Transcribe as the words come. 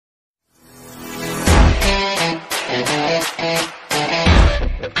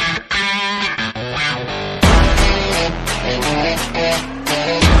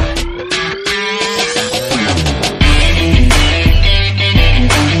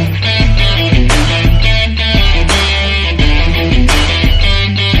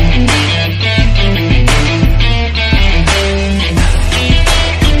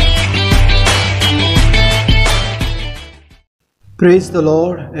Praise the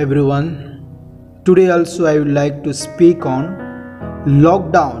Lord, everyone. Today also I would like to speak on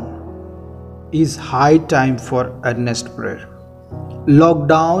lockdown is high time for earnest prayer.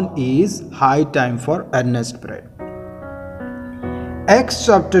 Lockdown is high time for earnest prayer. Acts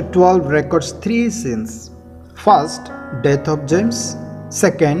chapter 12 records three scenes. First, death of James.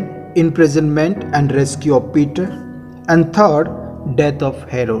 Second, imprisonment and rescue of Peter. And third, death of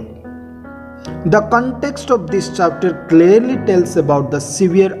Herod. The context of this chapter clearly tells about the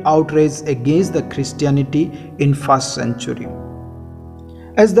severe outrage against the Christianity in 1st century.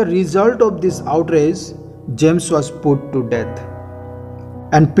 As the result of this outrage, James was put to death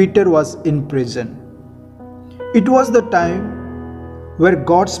and Peter was in prison. It was the time where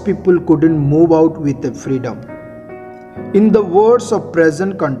God's people couldn't move out with a freedom. In the words of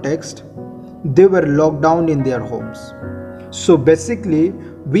present context, they were locked down in their homes. So basically,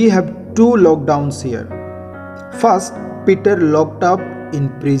 we have two lockdowns here. First, Peter locked up in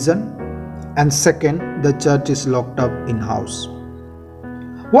prison, and second, the church is locked up in house.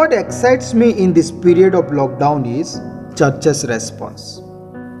 What excites me in this period of lockdown is church's response.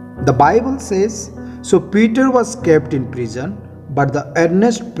 The Bible says, so Peter was kept in prison, but the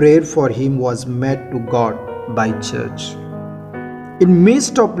earnest prayer for him was made to God by church. In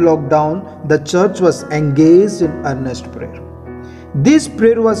midst of lockdown, the church was engaged in earnest prayer. This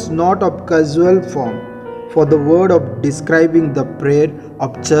prayer was not of casual form, for the word of describing the prayer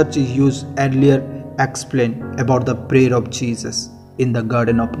of church is used earlier explained about the prayer of Jesus in the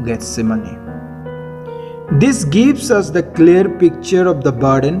Garden of Gethsemane. This gives us the clear picture of the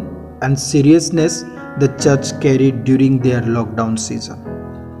burden and seriousness the church carried during their lockdown season.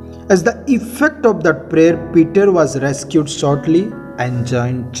 As the effect of that prayer, Peter was rescued shortly and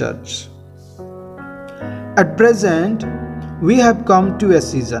joined church. At present, we have come to a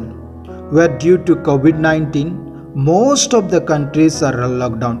season where due to COVID-19, most of the countries are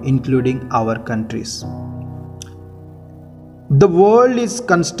locked down, including our countries. The world is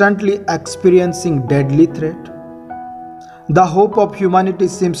constantly experiencing deadly threat. The hope of humanity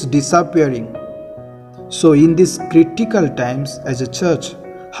seems disappearing. So in these critical times as a church,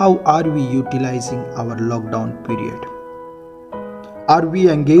 how are we utilizing our lockdown period? Are we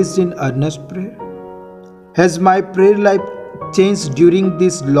engaged in earnest prayer? Has my prayer life changed during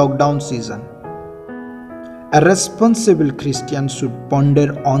this lockdown season? A responsible Christian should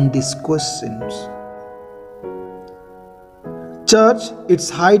ponder on these questions. Church, it's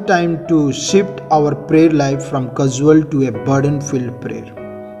high time to shift our prayer life from casual to a burden-filled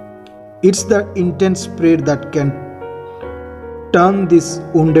prayer. It's the intense prayer that can turn this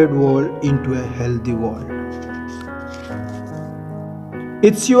wounded world into a healthy world.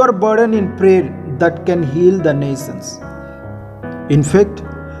 It's your burden in prayer that can heal the nations. In fact,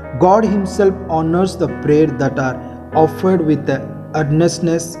 God Himself honors the prayers that are offered with the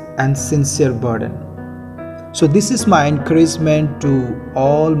earnestness and sincere burden. So this is my encouragement to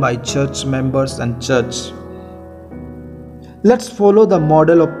all my church members and church. Let's follow the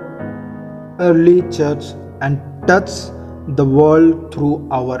model of early church and touch the world through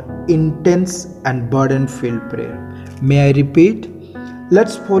our intense and burden-filled prayer. May I repeat?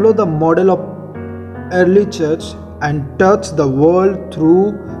 Let's follow the model of early church and touch the world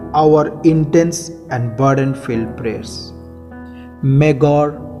through our intense and burden-filled prayers. May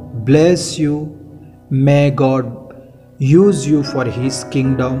God bless you. May God use you for His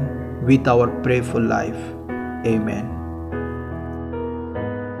kingdom with our prayerful life. Amen.